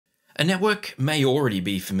A network may already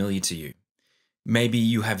be familiar to you. Maybe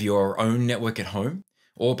you have your own network at home,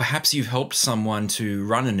 or perhaps you've helped someone to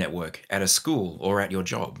run a network at a school or at your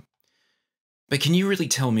job. But can you really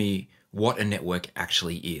tell me what a network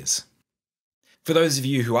actually is? For those of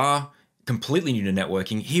you who are completely new to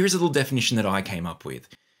networking, here is a little definition that I came up with.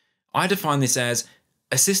 I define this as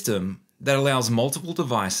a system that allows multiple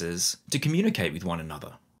devices to communicate with one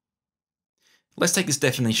another. Let's take this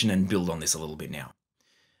definition and build on this a little bit now.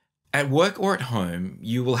 At work or at home,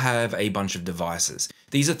 you will have a bunch of devices.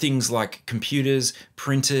 These are things like computers,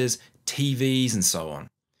 printers, TVs, and so on.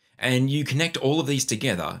 And you connect all of these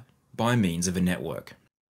together by means of a network.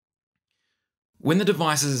 When the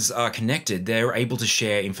devices are connected, they're able to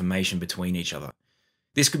share information between each other.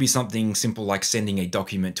 This could be something simple like sending a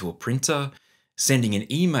document to a printer, sending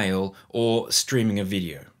an email, or streaming a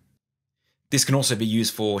video. This can also be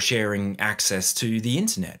used for sharing access to the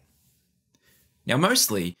internet. Now,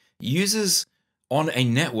 mostly, users on a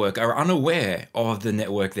network are unaware of the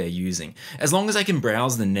network they're using. As long as they can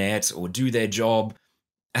browse the net or do their job,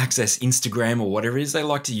 access Instagram or whatever it is they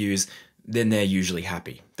like to use, then they're usually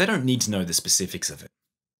happy. They don't need to know the specifics of it.